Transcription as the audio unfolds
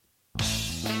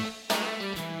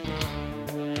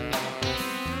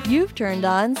You've turned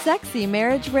on Sexy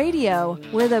Marriage Radio,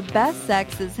 where the best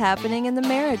sex is happening in the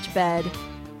marriage bed.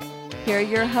 Here are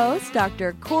your hosts,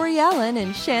 Dr. Corey Allen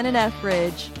and Shannon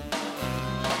Etheridge.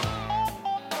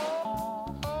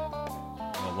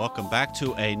 Well, welcome back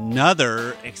to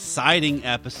another exciting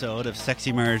episode of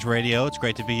Sexy Marriage Radio. It's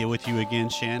great to be with you again,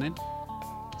 Shannon.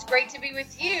 It's great to be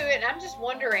with you, and I'm just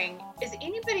wondering, is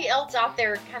anybody else out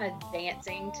there kind of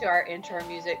dancing to our intro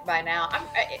music by now?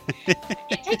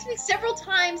 It takes me several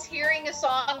times hearing a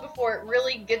song before it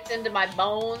really gets into my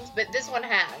bones, but this one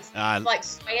has. I'm like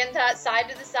swaying side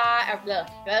to the side.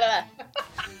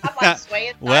 I'm like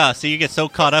swaying. Well, so you get so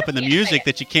caught up in the music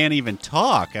that you can't even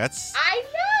talk. I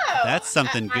know. That's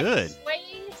something good. I'm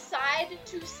swaying side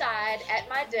to side at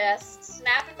my desk,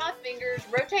 snapping my fingers,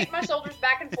 rotating my shoulders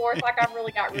back and forth like I've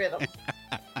really got rhythm.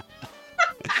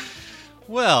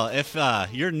 Well, if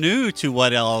you're new to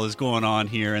what all is going on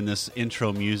here in this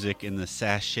intro music, in the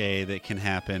sachet that can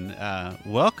happen,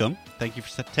 welcome. Thank you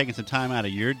for taking some time out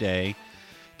of your day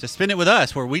to spend it with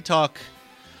us, where we talk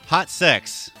hot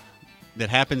sex that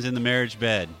happens in the marriage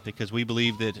bed, because we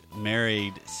believe that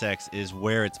married sex is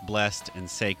where it's blessed and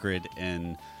sacred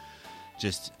and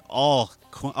just all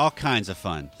kinds of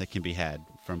fun that can be had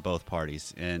from both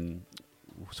parties. And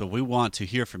so we want to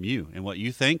hear from you and what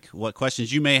you think, what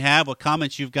questions you may have, what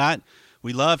comments you've got.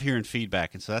 We love hearing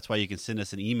feedback, and so that's why you can send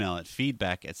us an email at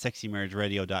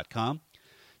feedback@sexymarriagerradio.com.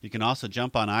 You can also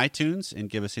jump on iTunes and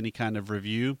give us any kind of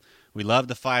review. We love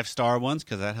the 5-star ones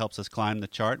because that helps us climb the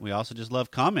chart. We also just love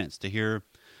comments to hear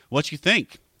what you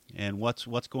think and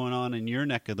what's going on in your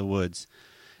neck of the woods.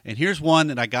 And here's one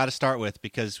that I got to start with,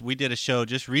 because we did a show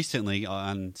just recently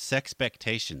on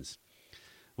sexpectations,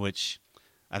 which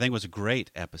I think was a great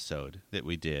episode that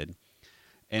we did.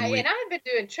 And I've been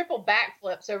doing triple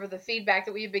backflips over the feedback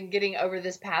that we've been getting over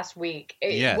this past week.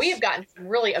 Yes. We have gotten some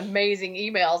really amazing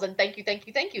emails, and thank you,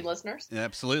 listeners.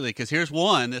 Absolutely, because here's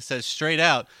one that says straight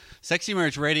out, Sexy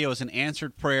Marriage Radio is an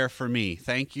answered prayer for me.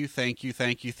 Thank you, thank you,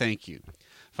 thank you, thank you.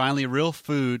 Finally, real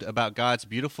food about God's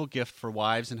beautiful gift for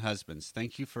wives and husbands.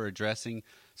 Thank you for addressing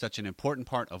such an important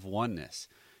part of oneness.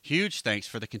 Huge thanks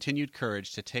for the continued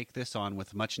courage to take this on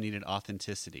with much-needed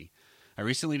authenticity. I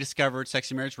recently discovered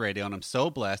Sexy Marriage Radio, and I'm so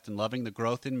blessed and loving the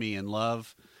growth in me and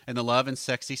the love and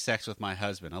sexy sex with my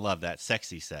husband. I love that,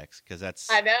 sexy sex, because that's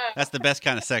the best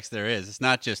kind of sex there is. It's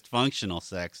not just functional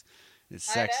sex. It's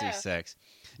sexy sex.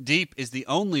 Deep is the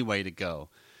only way to go.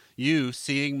 You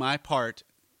seeing my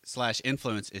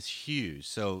part/influence is huge.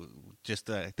 So just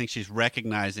I think she's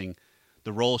recognizing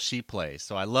the role she plays.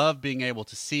 So I love being able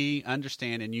to see,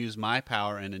 understand, and use my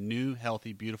power in a new,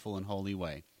 healthy, beautiful, and holy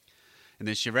way. And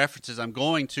then she references, I'm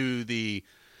going to the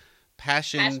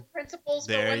Passion Principles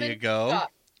there for Women. You go.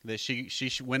 That she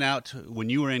went out when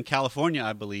you were in California,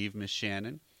 I believe, Miss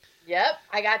Shannon. Yep.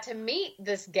 I got to meet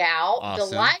this gal, Awesome.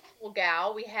 Delightful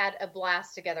gal. We had a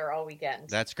blast together all weekend.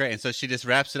 That's great. And so she just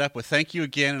wraps it up with, thank you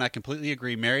again, and I completely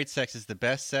agree. Married sex is the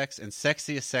best sex and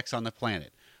sexiest sex on the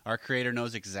planet. Our Creator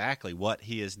knows exactly what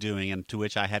He is doing, and to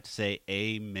which I have to say,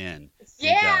 amen.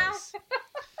 Yeah. He does.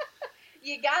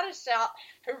 You got to shout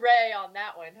hooray on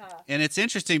that one, huh? And it's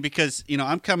interesting because,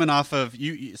 I'm coming off of,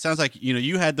 it sounds like,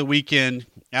 you had the weekend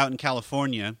out in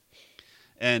California,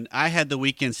 and I had the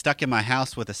weekend stuck in my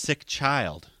house with a sick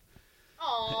child.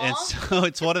 Aww. And so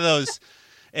it's one of those,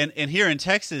 and here in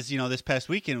Texas, this past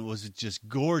weekend was just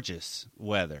gorgeous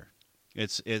weather.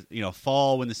 It's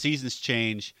fall when the seasons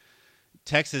change.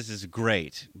 Texas is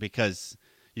great because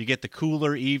you get the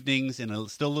cooler evenings and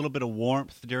still a little bit of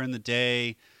warmth during the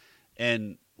day,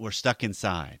 and we're stuck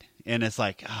inside. And it's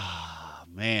like,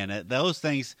 man, those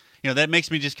things, that makes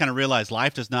me just kind of realize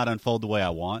life does not unfold the way I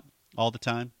want all the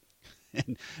time.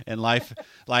 and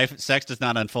sex does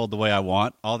not unfold the way I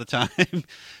want all the time.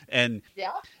 And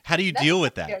how do you deal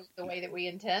with that? Goes the way that we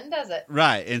intend, does it?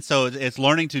 Right. And so it's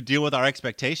learning to deal with our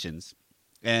expectations,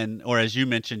 or as you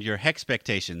mentioned, your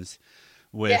hexpectations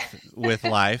with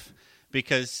life,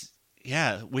 because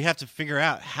we have to figure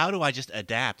out, how do I just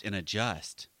adapt and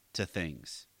adjust to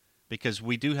things, because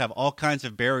we do have all kinds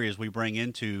of barriers we bring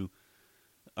into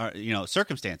our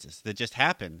circumstances that just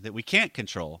happen that we can't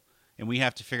control, and we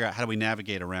have to figure out how do we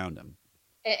navigate around them.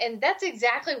 And that's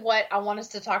exactly what I want us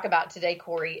to talk about today,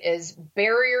 Corey, is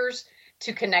barriers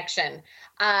to connection.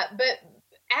 But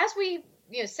as we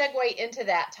segue into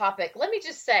that topic, let me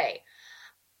just say,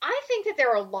 I think that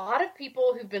there are a lot of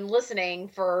people who've been listening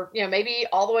for, maybe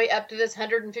all the way up to this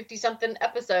 150-something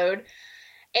episode,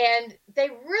 and they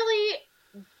really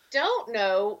don't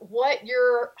know what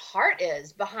your heart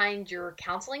is behind your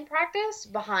counseling practice,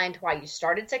 behind why you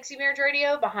started Sexy Marriage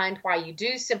Radio, behind why you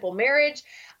do Simple Marriage.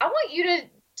 I want you to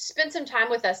spend some time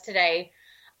with us today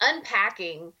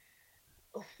unpacking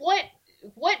what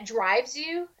what drives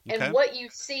you Okay. and what you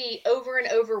see over and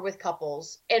over with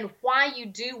couples and why you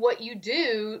do what you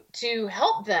do to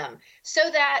help them, so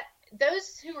that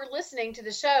those who are listening to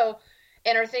the show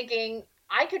and are thinking,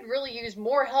 I could really use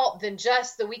more help than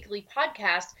just the weekly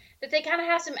podcast, that they kind of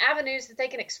have some avenues that they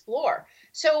can explore.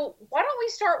 So why don't we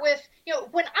start with,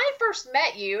 when I first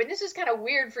met you, and this is kind of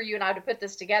weird for you and I to put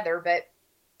this together, but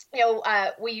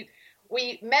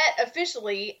we met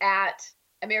officially at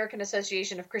American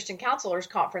Association of Christian Counselors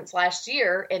conference last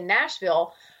year in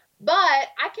Nashville. But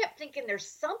I kept thinking there's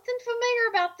something familiar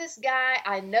about this guy.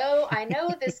 I know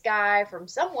this guy from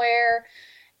somewhere.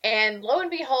 And lo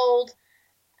and behold,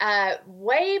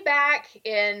 way back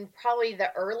in probably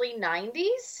the early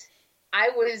 90s, I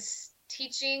was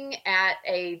teaching at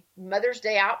a Mother's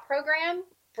Day Out program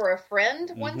for a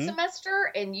friend one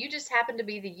semester, and you just happened to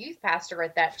be the youth pastor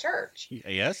at that church.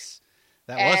 Yes.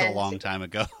 That was a long time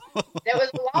ago. That was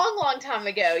a long, long time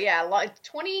ago. Yeah, like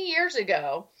 20 years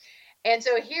ago. And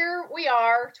so here we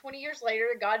are 20 years later.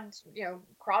 God,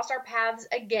 crossed our paths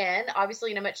again,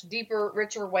 obviously in a much deeper,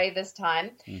 richer way this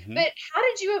time. Mm-hmm. But how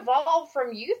did you evolve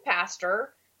from youth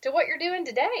pastor to what you're doing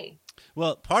today?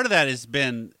 Well, part of that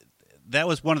that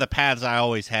was one of the paths I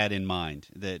always had in mind,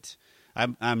 that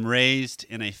I'm raised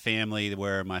in a family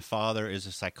where my father is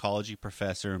a psychology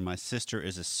professor, my sister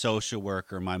is a social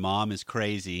worker, my mom is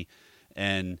crazy,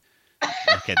 and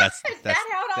okay, that's is that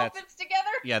how it all fits together?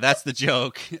 Yeah, that's the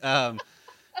joke.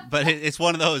 But it's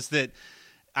one of those that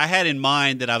I had in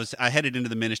mind, that I headed into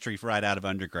the ministry right out of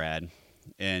undergrad,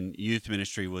 and youth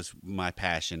ministry was my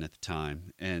passion at the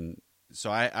time, and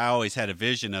so I always had a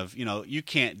vision of, you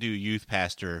can't do youth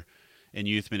pastor in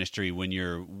youth ministry when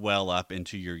you're well up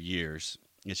into your years.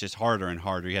 It's just harder and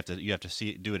harder. You have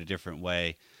to do it a different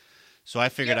way. So I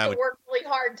figured I would work really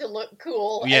hard to look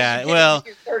cool. Yeah, well,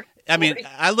 I mean,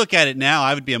 I look at it now.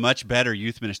 I would be a much better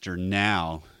youth minister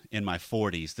now in my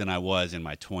 40s than I was in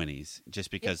my 20s,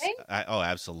 just because.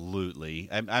 Absolutely.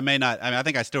 I may not. I mean, I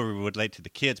think I still would relate to the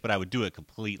kids, but I would do it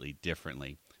completely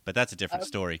differently. But that's a different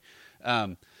story.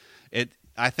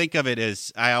 I think of it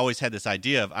as, I always had this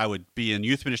idea of, I would be in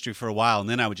youth ministry for a while, and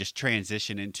then I would just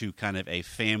transition into kind of a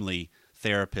family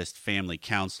therapist, family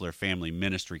counselor, family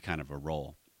ministry kind of a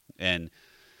role. And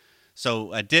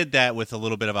so I did that with a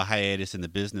little bit of a hiatus in the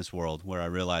business world, where I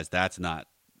realized that's not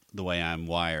the way I'm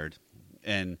wired.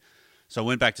 And so I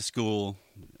went back to school,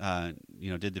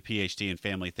 did the PhD in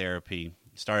family therapy,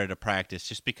 started a practice,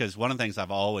 just because one of the things I've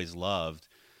always loved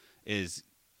is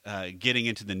getting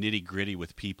into the nitty-gritty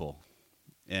with people.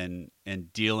 And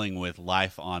dealing with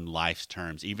life on life's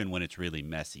terms, even when it's really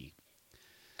messy.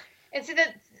 And so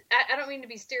that, I don't mean to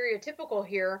be stereotypical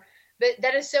here, but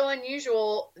that is so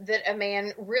unusual that a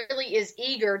man really is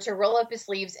eager to roll up his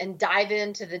sleeves and dive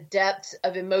into the depths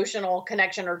of emotional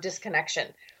connection or disconnection.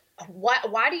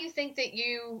 Why do you think that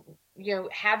you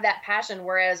have that passion,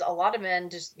 whereas a lot of men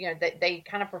just, they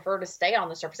kind of prefer to stay on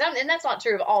the surface? And that's not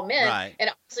true of all men. Right. And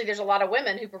obviously there's a lot of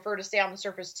women who prefer to stay on the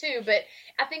surface too. But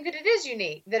I think that it is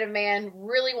unique that a man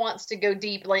really wants to go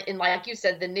deep in, like you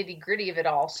said, the nitty gritty of it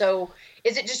all. So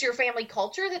is it just your family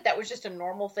culture that was just a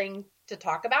normal thing to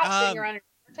talk about sitting around a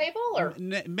table, or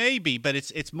maybe? But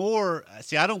it's more.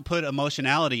 See, I don't put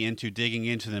emotionality into digging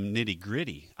into the nitty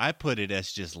gritty. I put it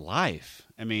as just life.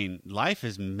 I mean, life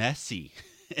is messy.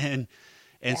 And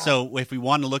so if we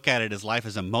want to look at it as life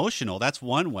is emotional, that's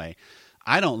one way.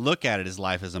 I don't look at it as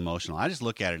life is emotional. I just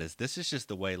look at it as, this is just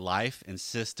the way life and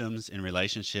systems and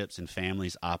relationships and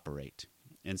families operate.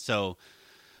 And so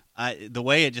the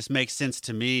way it just makes sense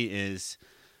to me is,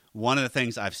 one of the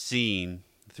things I've seen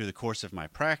through the course of my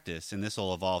practice, and this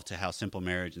will evolve to how Simple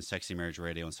Marriage and Sexy Marriage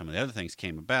Radio and some of the other things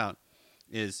came about,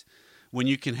 is when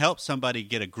you can help somebody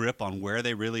get a grip on where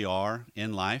they really are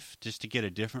in life, just to get a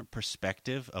different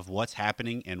perspective of what's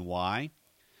happening and why,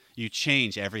 you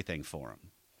change everything for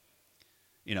them.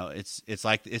 It's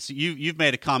like you've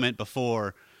made a comment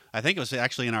before. I think it was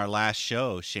actually in our last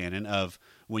show, Shannon, of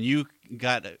when you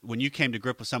came to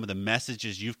grip with some of the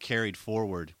messages you've carried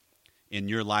forward in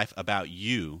your life about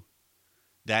you,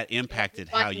 that impacted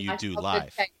how you do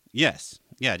life. Yes.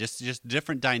 Yeah, just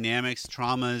different dynamics,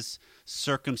 traumas,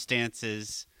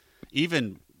 circumstances,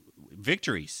 even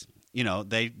victories.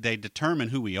 They determine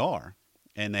who we are,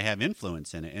 and they have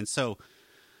influence in it. And so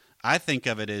I think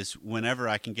of it as, whenever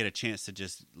I can get a chance to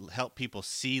just help people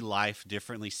see life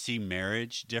differently, see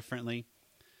marriage differently,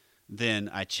 then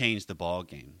I change the ball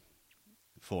game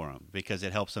for them, because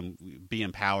it helps them be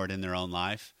empowered in their own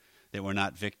life, that we're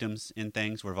not victims in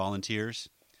things, we're volunteers.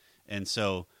 And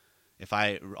so if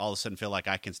I all of a sudden feel like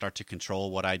I can start to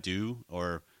control what I do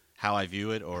or how I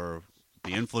view it or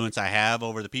the influence I have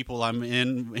over the people I'm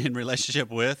in relationship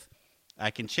with,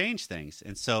 I can change things.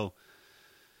 And so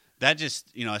that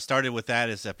just, I started with that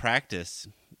as a practice.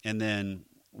 And then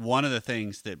one of the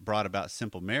things that brought about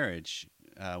Simple Marriage,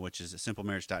 which is at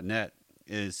simplemarriage.net,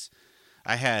 is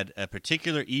I had a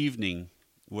particular evening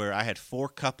where I had 4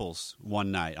 couples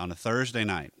one night on a Thursday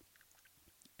night.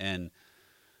 And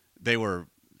they were,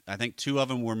 I think 2 of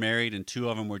them were married and 2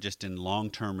 of them were just in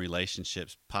long-term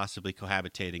relationships, possibly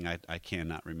cohabitating. I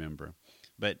cannot remember.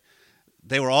 But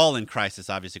they were all in crisis,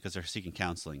 obviously, because they're seeking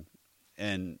counseling.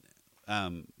 And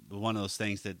one of those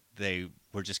things that they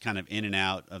were just kind of in and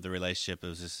out of the relationship. It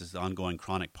was just this ongoing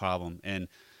chronic problem. And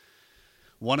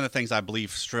one of the things I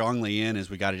believe strongly in is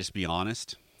we got to just be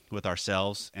honest with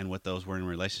ourselves and with those we're in a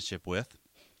relationship with,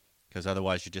 because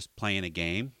otherwise you're just playing a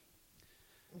game.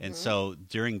 Mm-hmm. And so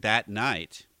during that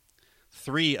night,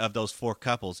 3 of those 4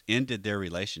 couples ended their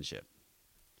relationship.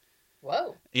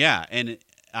 Whoa. Yeah, and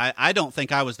I don't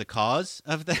think I was the cause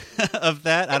of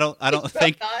that. I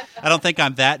don't think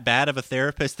I'm that bad of a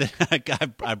therapist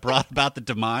that I brought about the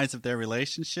demise of their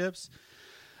relationships.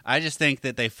 I just think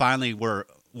that they finally were.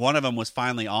 One of them was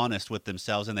finally honest with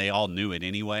themselves, and they all knew it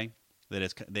anyway.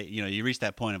 That you reach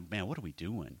that point of, man, what are we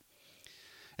doing?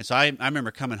 And so I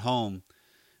remember coming home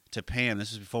to Pam.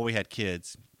 This was before we had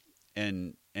kids,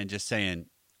 and just saying,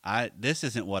 this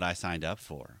isn't what I signed up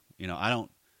for.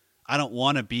 I don't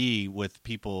want to be with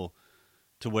people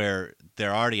to where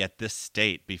they're already at this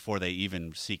state before they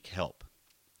even seek help.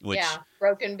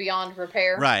 Broken beyond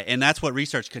repair. Right, and that's what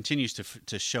research continues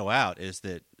to show out, is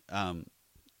that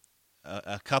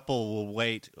a couple will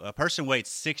wait. A person waits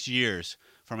 6 years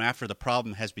from after the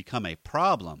problem has become a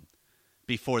problem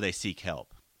before they seek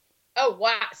help. Oh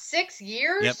wow, 6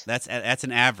 years? Yep, that's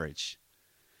an average.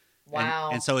 Wow.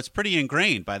 And so it's pretty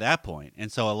ingrained by that point.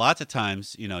 And so a lot of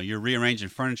times, you're rearranging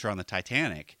furniture on the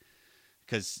Titanic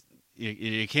because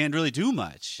you can't really do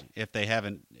much if they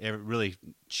haven't ever really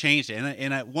changed it.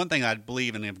 And one thing I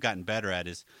believe and have gotten better at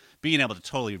is being able to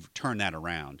totally turn that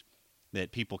around,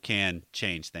 that people can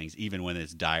change things even when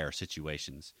it's dire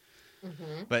situations.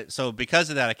 Mm-hmm. But so because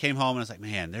of that, I came home and I was like,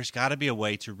 man, there's got to be a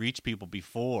way to reach people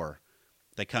before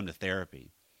they come to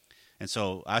therapy. And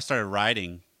so I started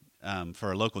writing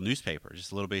for a local newspaper,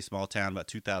 just a little bitty small town, about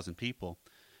 2,000 people.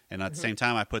 And at the same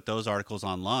time, I put those articles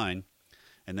online.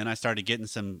 And then I started getting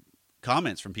some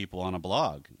comments from people on a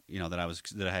blog, that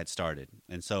I had started.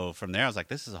 And so from there, I was like,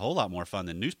 this is a whole lot more fun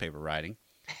than newspaper writing.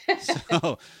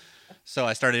 So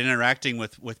I started interacting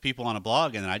with people on a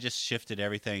blog, and then I just shifted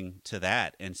everything to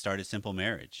that and started Simple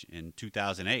Marriage in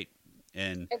 2008.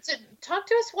 And so talk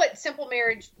to us what Simple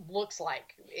Marriage looks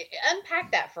like.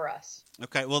 Unpack that for us.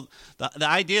 Okay, well, the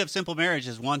idea of Simple Marriage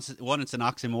is one, it's an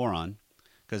oxymoron,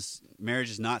 because marriage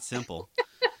is not simple.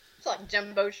 It's like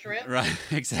jumbo shrimp. Right,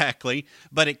 exactly.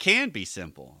 But it can be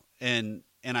simple. And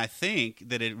I think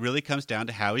that it really comes down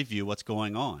to how we view what's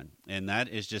going on. And that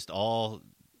is just all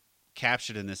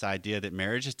captured in this idea that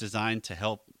marriage is designed to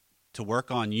help to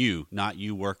work on you, not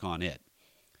you work on it.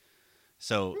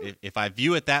 So if I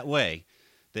view it that way,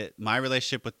 that my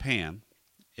relationship with Pam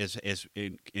is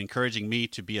encouraging me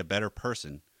to be a better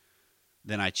person,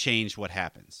 then I change what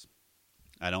happens.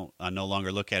 I no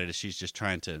longer look at it as she's just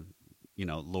trying to,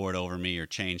 lord over me or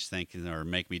change thinking or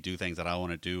make me do things that I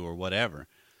want to do or whatever.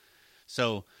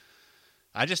 So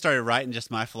I just started writing just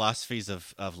my philosophies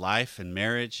of life and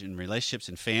marriage and relationships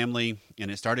and family, and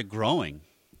it started growing.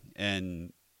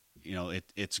 And,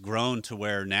 it's grown to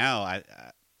where now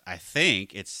I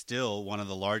think it's still one of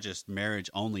the largest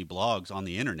marriage-only blogs on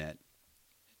the internet.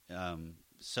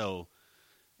 So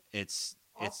it's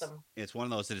awesome. It's one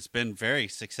of those that it's been very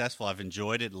successful. I've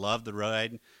enjoyed it, loved the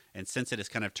ride, and since it has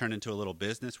kind of turned into a little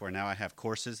business where now I have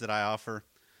courses that I offer,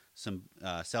 some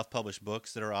self-published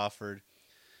books that are offered,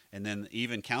 and then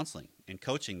even counseling and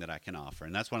coaching that I can offer.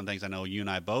 And that's one of the things I know you and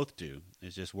I both do,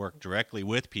 is just work directly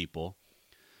with people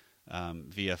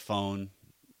via phone,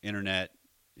 internet,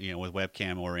 with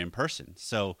webcam or in person.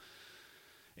 So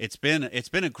it's been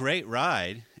a great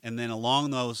ride. And then along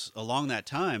that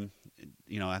time,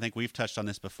 I think we've touched on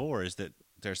this before, is that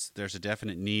there's a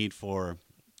definite need for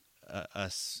a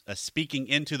speaking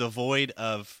into the void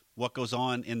of what goes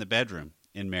on in the bedroom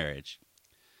in marriage.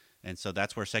 And so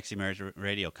that's where Sexy Marriage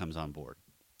Radio comes on board.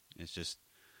 It's just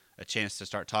a chance to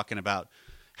start talking about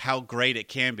how great it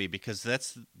can be, because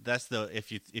that's the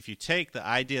if you take the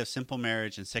idea of Simple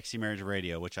Marriage and Sexy Marriage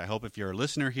Radio, which I hope if you're a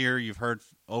listener here you've heard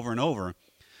over and over,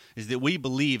 is that we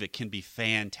believe it can be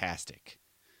fantastic.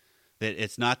 That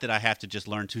it's not that I have to just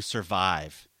learn to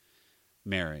survive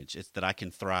marriage; it's that I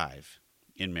can thrive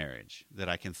in marriage, that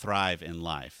I can thrive in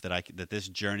life, that this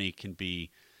journey can be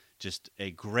just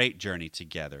a great journey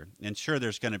together. And sure,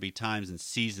 there's going to be times and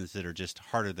seasons that are just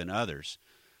harder than others,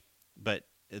 but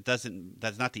that's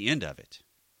not the end of it.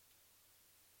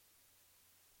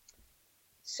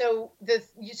 So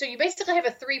you basically have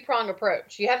a 3-pronged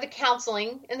approach. You have the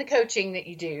counseling and the coaching that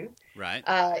you do. Right.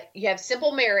 You have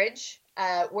Simple Marriage,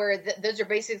 where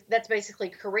that's basically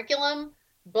curriculum,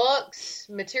 books,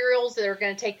 materials that are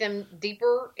going to take them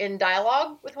deeper in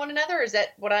dialogue with one another. Is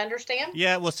that what I understand?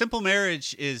 Yeah. Well, Simple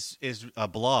Marriage is a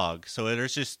blog, so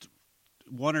there's just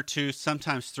 1 or 2,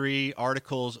 sometimes 3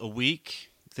 articles a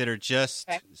week that are just.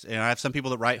 Okay. And I have some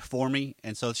people that write for me,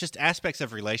 and so it's just aspects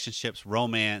of relationships,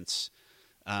 romance,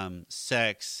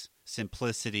 sex,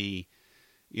 simplicity.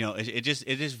 It just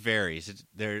varies.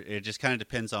 It just kind of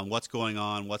depends on what's going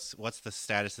on, what's the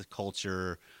status of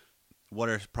culture, what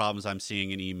are problems I'm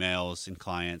seeing in emails and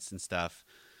clients and stuff.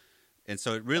 And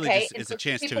so it really just is a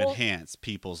chance to enhance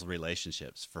people's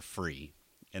relationships for free.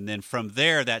 And then from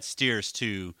there, that steers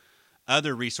to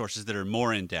other resources that are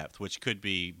more in depth, which could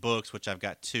be books, which I've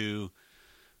got 2,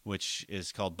 which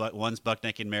is called one's Buck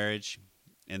Naked Marriage,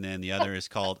 and then the other is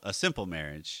called A Simple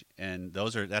Marriage. And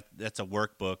that's a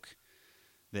workbook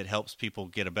that helps people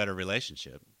get a better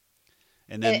relationship.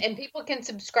 And people can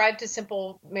subscribe to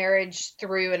Simple Marriage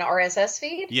through an RSS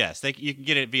feed? Yes, you can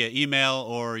get it via email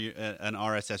or an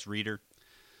RSS reader.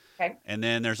 Okay. And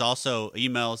then there's also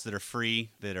emails that are free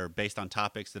that are based on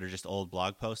topics that are just old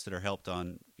blog posts that are helped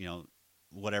on,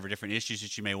 whatever different issues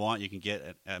that you may want. You can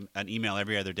get an email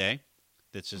every other day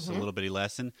that's just a little bitty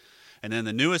lesson. And then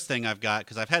the newest thing I've got,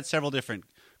 because I've had several different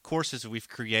courses that we've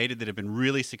created that have been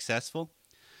really successful,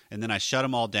 and then I shut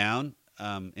them all down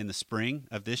in the spring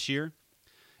of this year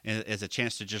as a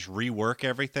chance to just rework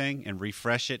everything and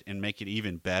refresh it and make it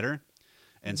even better.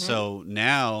 And so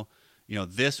now,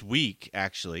 this week,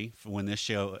 actually, when this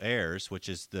show airs, which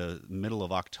is the middle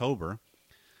of October,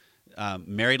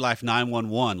 Married Life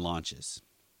 911 launches.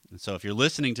 And so if you're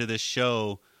listening to this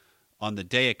show on the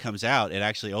day it comes out, it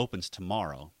actually opens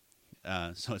tomorrow.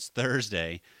 So it's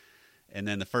Thursday. And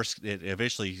then it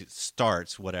eventually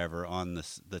starts, on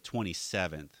the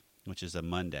 27th, which is a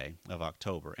Monday of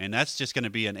October. And that's just going to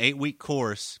be an 8-week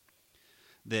course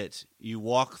that you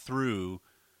walk through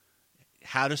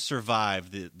how to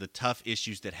survive the tough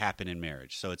issues that happen in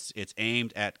marriage. So it's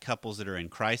aimed at couples that are in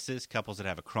crisis, couples that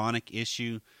have a chronic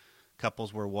issue,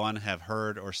 couples where one have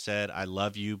heard or said, "I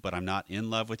love you, but I'm not in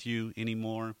love with you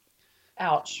anymore."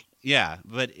 Ouch. Yeah,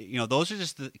 but those are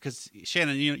just because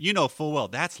Shannon, you know full well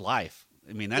that's life.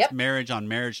 I mean, that's marriage on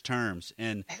marriage terms,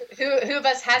 and who of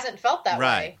us hasn't felt that way?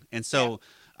 Right. And so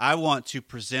I want to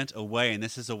present a way, and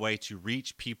this is a way to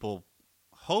reach people,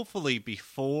 hopefully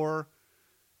before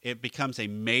it becomes a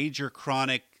major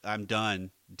chronic "I'm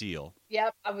done" deal.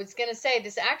 Yep, I was going to say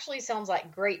this actually sounds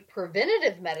like great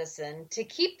preventative medicine to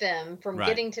keep them from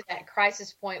getting to that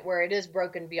crisis point where it is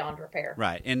broken beyond repair.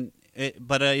 Right,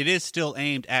 but it is still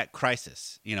aimed at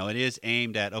crisis. It is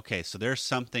aimed at, okay, so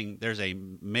there's a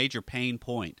major pain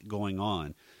point going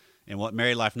on. And what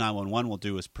Married Life 911 will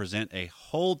do is present a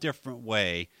whole different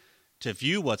way to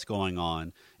view what's going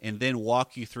on and then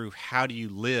walk you through how do you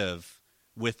live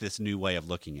with this new way of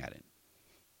looking at it.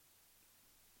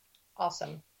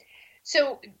 Awesome.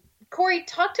 So, Corey,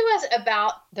 talk to us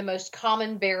about the most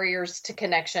common barriers to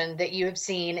connection that you have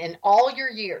seen in all your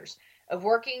years of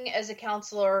working as a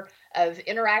counselor, of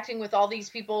interacting with all these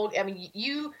people. I mean,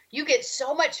 you get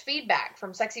so much feedback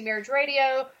from Sexy Marriage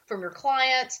Radio, from your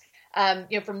clients,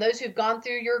 from those who've gone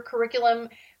through your curriculum.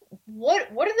 What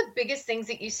are the biggest things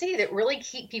that you see that really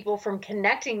keep people from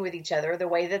connecting with each other the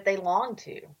way that they long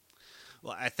to?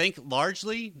 Well, I think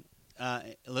largely,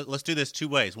 let's do this 2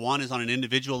 ways. One is on an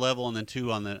individual level, and then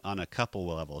 2 on a couple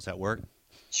level. Does that work?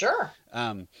 Sure.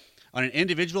 On an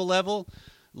individual level,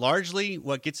 largely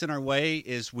what gets in our way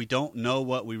is we don't know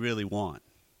what we really want.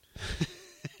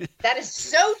 That is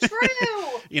so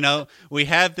true. We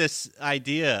have this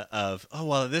idea of, oh,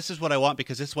 well, this is what I want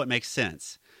because this is what makes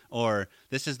sense. Or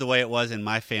this is the way it was in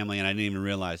my family and I didn't even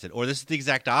realize it. Or this is the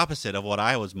exact opposite of what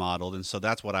I was modeled, and so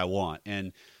that's what I want.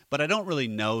 But I don't really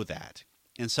know that.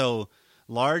 And so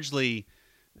largely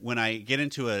when I get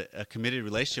into a committed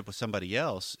relationship with somebody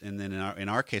else, and then in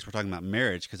our case we're talking about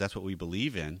marriage because that's what we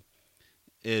believe in,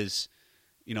 is,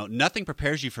 nothing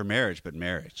prepares you for marriage but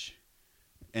marriage.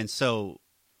 And so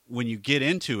when you get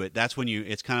into it, that's when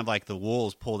it's kind of like the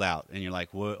wool's pulled out and you're like,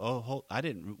 well, I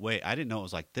didn't know it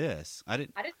was like this. I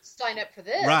didn't sign up for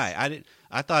this. Right.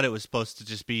 I thought it was supposed to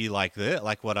just be like this,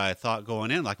 like what I thought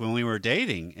going in, like when we were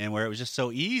dating, and where it was just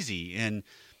so easy. And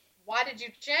why did you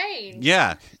change?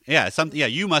 Yeah.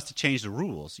 You must have changed the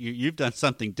rules. You've done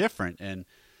something different. And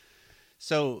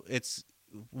so it's,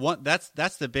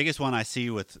 that's the biggest one I see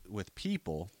with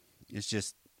people. It's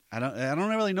just I don't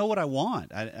really know what I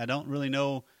want. I don't really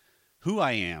know who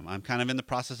I am. I'm kind of in the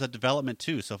process of development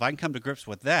too. So if I can come to grips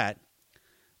with that,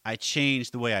 I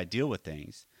change the way I deal with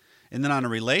things. And then on a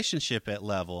relationship at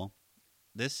level,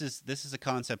 this is a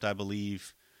concept I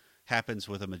believe happens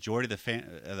with a majority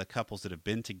of the couples that have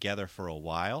been together for a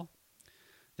while,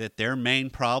 that their main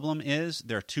problem is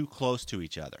they're too close to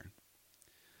each other.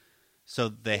 So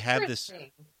they have this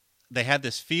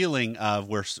feeling of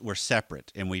we're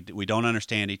separate and we don't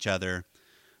understand each other.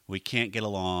 We can't get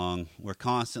along. We're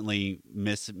constantly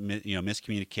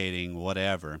miscommunicating,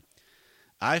 whatever.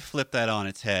 I flip that on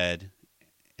its head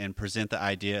and present the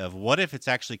idea of what if it's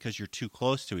actually because you're too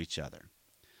close to each other.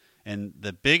 And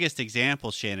the biggest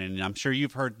example, Shannon, and I'm sure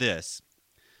you've heard this,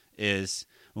 is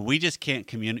we just can't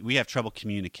communicate. We have trouble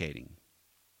communicating.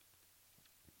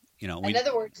 In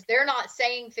other words, they're not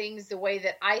saying things the way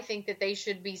that I think that they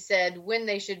should be said, when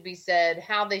they should be said,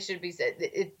 how they should be said.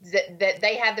 That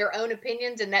they have their own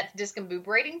opinions, and that's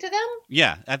discombobulating to them.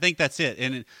 Yeah, I think that's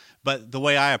it. But the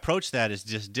way I approach that is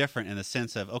just different in the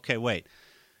sense of, okay, wait,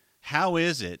 how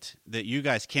is it that you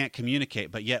guys can't communicate,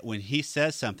 but yet when he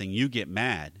says something, you get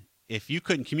mad? If you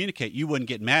couldn't communicate, you wouldn't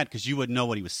get mad because you wouldn't know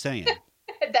what he was saying.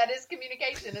 That is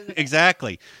communication, isn't it?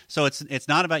 Exactly. So it's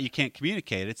not about you can't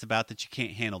communicate. It's about that you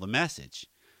can't handle the message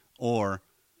or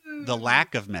the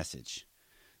lack of message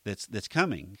that's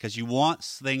coming because you want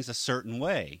things a certain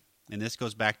way. And this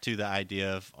goes back to the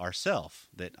idea of ourself,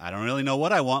 that I don't really know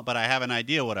what I want, but I have an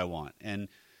idea what I want. And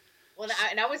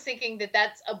I was thinking that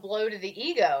that's a blow to the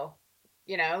ego,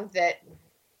 that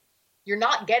you're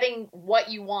not getting what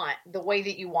you want the way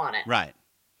that you want it. Right.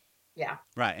 Yeah.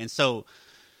 Right. And so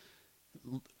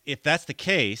if that's the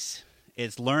case,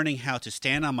 it's learning how to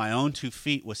stand on my own 2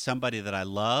 feet with somebody that I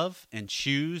love and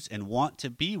choose and want to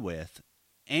be with,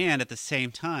 and at the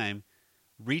same time,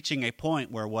 reaching a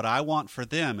point where what I want for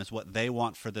them is what they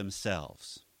want for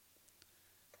themselves.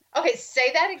 Okay,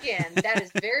 say that again. That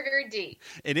is very, very deep.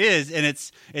 It is, and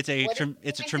it's a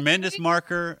tremendous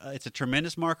marker. It's a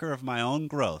tremendous marker of my own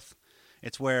growth.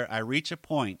 It's where I reach a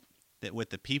point that with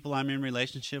the people I'm in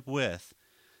relationship with,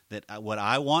 that what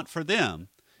I want for them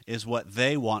is what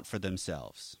they want for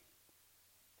themselves.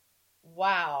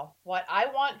 Wow. What I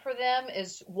want for them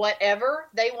is whatever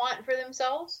they want for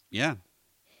themselves? Yeah.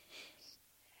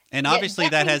 And obviously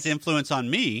that has influence on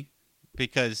me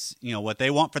because, what they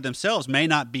want for themselves may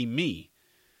not be me.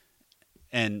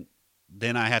 And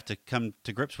then I have to come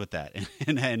to grips with that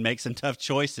and make some tough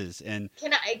choices. And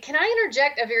can I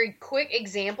interject a very quick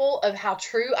example of how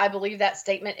true I believe that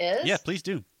statement is? Yeah, please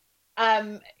do.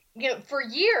 For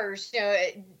years,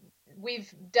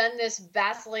 we've done this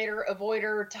vacillator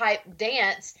avoider type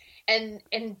dance. And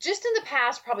just in the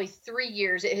past, probably 3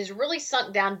 years, it has really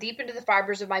sunk down deep into the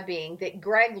fibers of my being that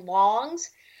Greg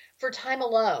longs for time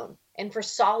alone and for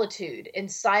solitude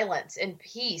and silence and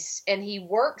peace. And he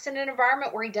works in an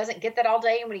environment where he doesn't get that all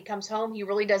day. And when he comes home, he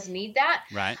really does need that.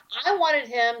 Right. I wanted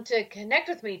him to connect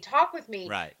with me, talk with me,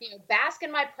 right. Bask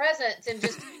in my presence and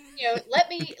just,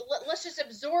 let's just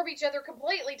absorb each other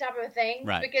completely type of a thing.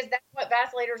 Right. Because that's what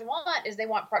vacillators want, is they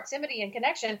want proximity and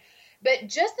connection. But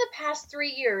just the past 3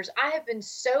 years, I have been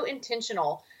so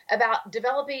intentional about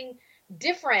developing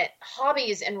different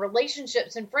hobbies and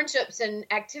relationships and friendships and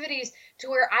activities to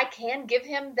where I can give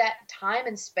him that time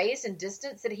and space and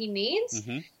distance that he needs.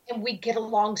 Mm-hmm. And we get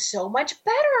along so much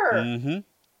better. Mm-hmm.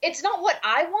 It's not what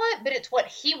I want, but it's what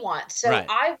he wants. So right.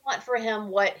 I want for him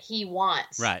what he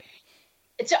wants. Right.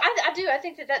 And so I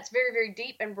think that that's very, very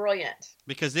deep and brilliant.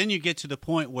 Because then you get to the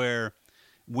point where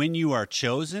when you are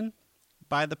chosen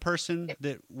by the person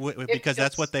because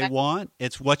that's what they want,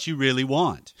 it's what you really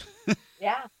want.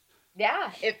 Yeah.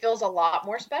 Yeah, it feels a lot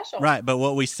more special. Right, but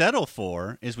what we settle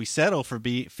for is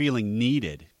feeling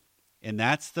needed. And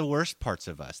that's the worst parts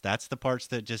of us. That's the parts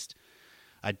that just,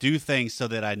 I do things so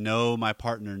that I know my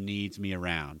partner needs me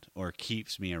around or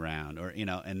keeps me around or,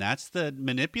 and that's the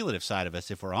manipulative side of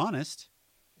us if we're honest.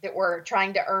 That we're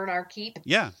trying to earn our keep.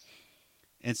 Yeah.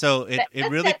 And so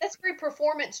that's very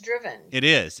performance driven. It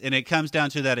is. And it comes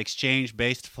down to that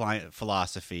exchange-based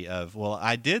philosophy of, well,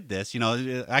 I did this.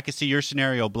 I could see your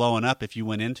scenario blowing up if you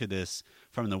went into this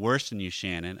from the worst in you,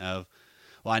 Shannon, of,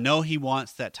 well, I know he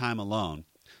wants that time alone,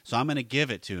 so I'm going to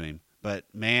give it to him. But,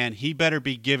 man, he better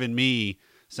be giving me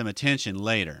some attention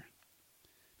later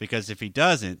Because if he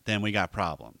doesn't, then we got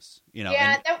problems.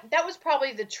 Yeah, that was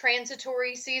probably the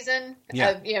transitory season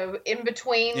of, in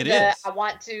between I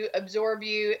want to absorb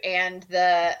you and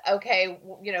okay,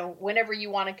 whenever you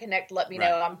want to connect, let me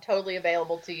know. I'm totally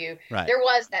available to you. Right. There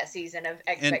was that season of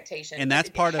expectation. And that's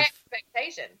part of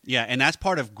expectation. Yeah, and that's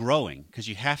part of growing, because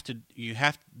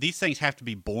these things have to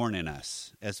be born in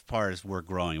us as far as we're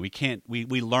growing.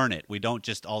 We learn it. We don't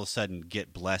just all of a sudden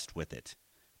get blessed with it,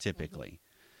 typically.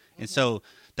 Mm-hmm. And so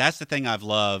that's the thing I've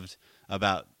loved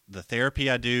about the therapy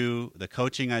I do, the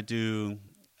coaching I do,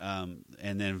 and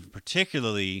then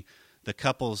particularly the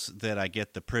couples that I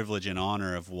get the privilege and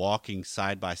honor of walking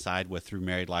side by side with through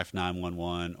Married Life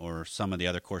 911 or some of the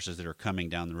other courses that are coming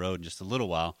down the road in just a little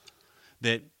while,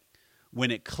 that when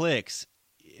it clicks,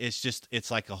 it's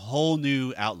like a whole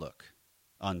new outlook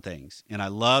on things. And I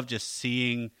love just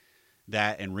seeing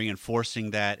that and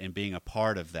reinforcing that and being a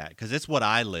part of that, because it's what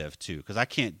I live too, because I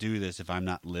can't do this if I'm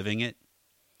not living it.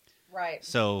 Right.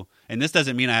 So, and this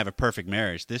doesn't mean I have a perfect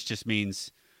marriage. This just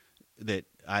means that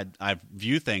I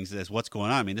view things as what's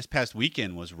going on. I mean, this past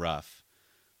weekend was rough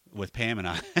with Pam and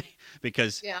I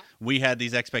because we had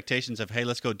these expectations of, hey,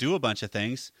 let's go do a bunch of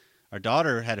things. Our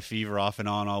daughter had a fever off and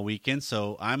on all weekend,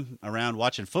 so I'm around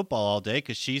watching football all day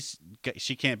because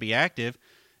she can't be active,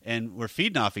 and we're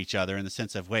feeding off each other in the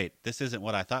sense of, wait, this isn't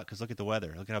what I thought, because look at the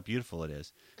weather. Look at how beautiful it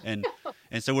is. And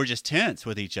so we're just tense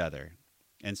with each other.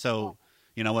 And so,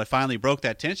 what finally broke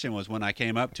that tension was when I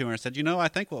came up to her and said, I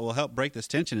think what will help break this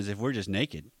tension is if we're just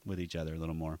naked with each other a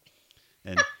little more.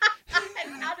 And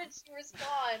and how did she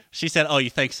respond? She said, "Oh,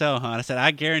 you think so, huh?" And I said, "I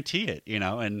guarantee it."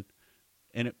 And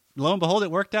lo and behold,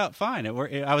 it worked out fine. I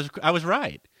was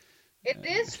right. It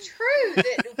is true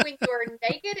that when you are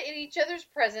naked in each other's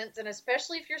presence, and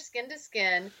especially if you're skin to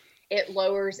skin, it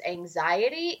lowers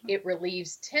anxiety, it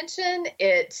relieves tension,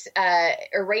 it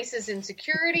erases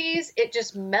insecurities, it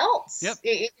just melts. Yep.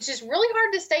 It's just really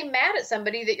hard to stay mad at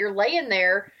somebody that you're laying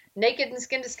there naked and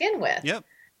skin to skin with. Yep.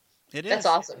 It is. That's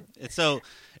awesome.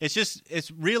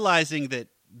 It's realizing that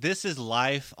this is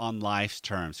life on life's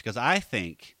terms, because I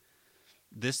think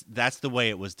that's the way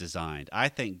it was designed. I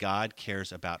think God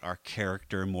cares about our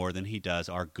character more than he does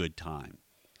our good time.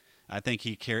 I think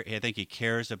he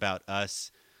cares about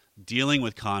us dealing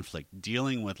with conflict,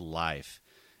 dealing with life.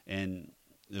 And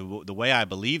the way I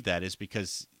believe that is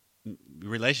because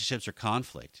relationships are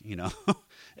conflict,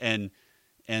 and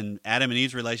Adam and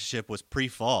Eve's relationship was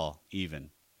pre-fall even.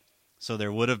 So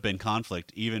there would have been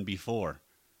conflict even before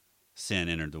sin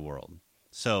entered the world.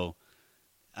 So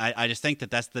I just think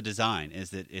that that's the design, is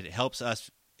that it helps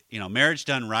us, marriage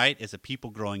done right is a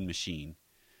people-growing machine.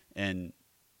 And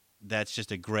that's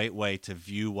just a great way to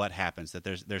view what happens, that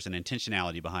there's an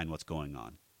intentionality behind what's going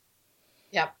on.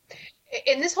 Yeah.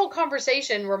 And this whole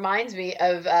conversation reminds me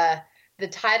of the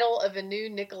title of a new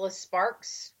Nicholas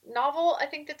Sparks novel, I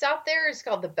think, that's out there. It's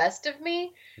called The Best of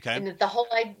Me. Okay. And the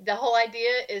whole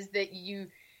idea is that you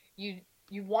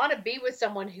want to be with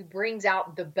someone who brings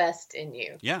out the best in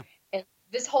you. Yeah. And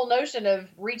this whole notion of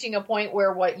reaching a point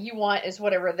where what you want is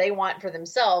whatever they want for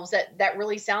themselves, that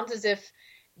really sounds as if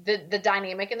the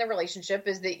dynamic in the relationship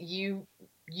is that you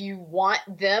want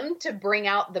them to bring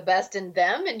out the best in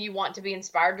them, and you want to be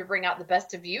inspired to bring out the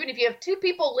best of you. And if you have two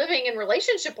people living in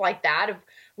relationship like that, if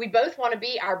we both want to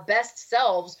be our best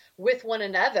selves with one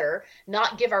another,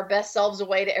 not give our best selves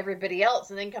away to everybody else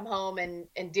and then come home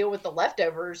and deal with the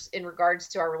leftovers in regards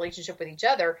to our relationship with each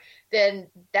other, then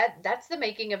that's the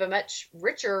making of a much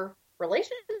richer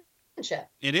relationship.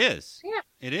 It is. Yeah.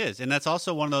 It is. And that's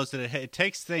also one of those that it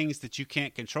takes things that you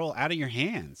can't control out of your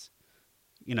hands.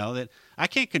 That I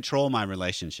can't control my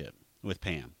relationship with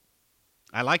Pam.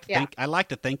 I like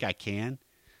to think I can,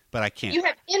 but I can't. You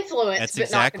have influence, That's but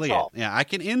exactly not control. it. Yeah, I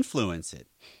can influence it,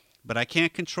 but I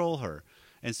can't control her.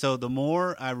 And so the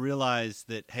more I realize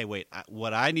that, hey, wait,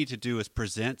 what I need to do is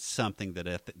present something that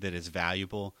is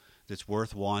valuable, that's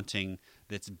worth wanting,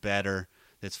 that's better,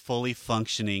 that's fully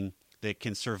functioning, that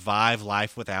can survive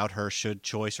life without her should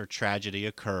choice or tragedy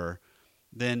occur,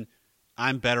 then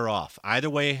I'm better off. Either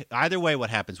way what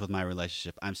happens with my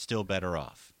relationship, I'm still better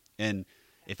off. And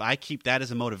if I keep that as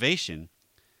a motivation,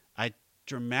 I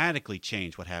dramatically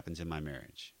change what happens in my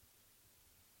marriage.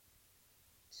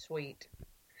 Sweet.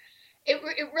 It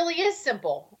really is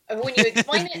simple. When you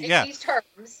explain it in these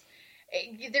terms,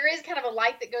 there is kind of a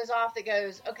light that goes off that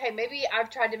goes, okay, maybe I've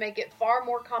tried to make it far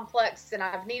more complex than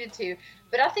I've needed to.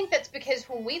 But I think that's because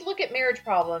when we look at marriage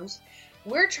problems,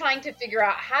 we're trying to figure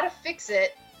out how to fix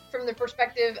it from the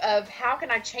perspective of how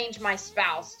can I change my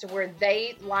spouse to where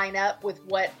they line up with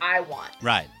what I want.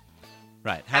 Right.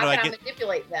 How do I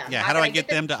manipulate them? Yeah. How do I get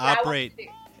them to operate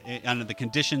under the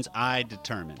conditions I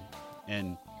determine?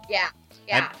 And Yeah.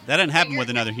 That doesn't happen So with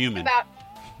you're another talking human.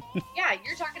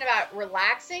 you're talking about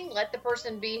relaxing, let the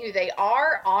person be who they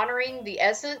are, honoring the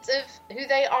essence of who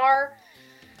they are,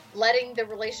 letting the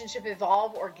relationship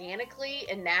evolve organically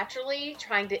and naturally,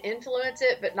 trying to influence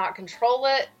it but not control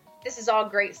it. This is all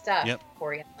great stuff, Yep.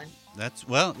 Corey Allen. That's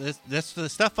the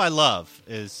stuff I love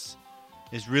is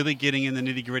really getting in the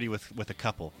nitty gritty with a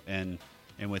couple and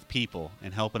with people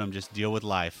and helping them just deal with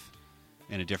life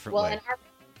in a different way. And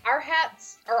our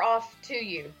hats are off to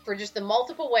you for just the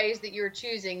multiple ways that you're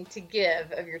choosing to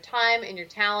give of your time and your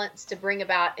talents to bring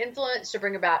about influence, to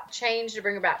bring about change, to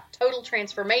bring about total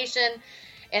transformation,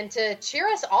 and to cheer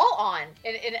us all on.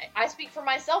 And I speak for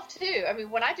myself too. I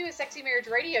mean, when I do a Sexy Marriage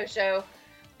Radio show,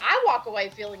 I walk away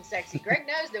feeling sexy. Greg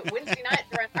knows that Wednesday nights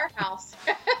are at our house.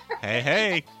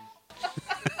 Hey.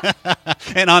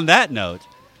 And on that note,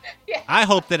 Yeah. I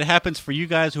hope that it happens for you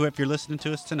guys if you're listening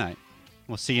to us tonight.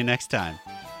 We'll see you next time.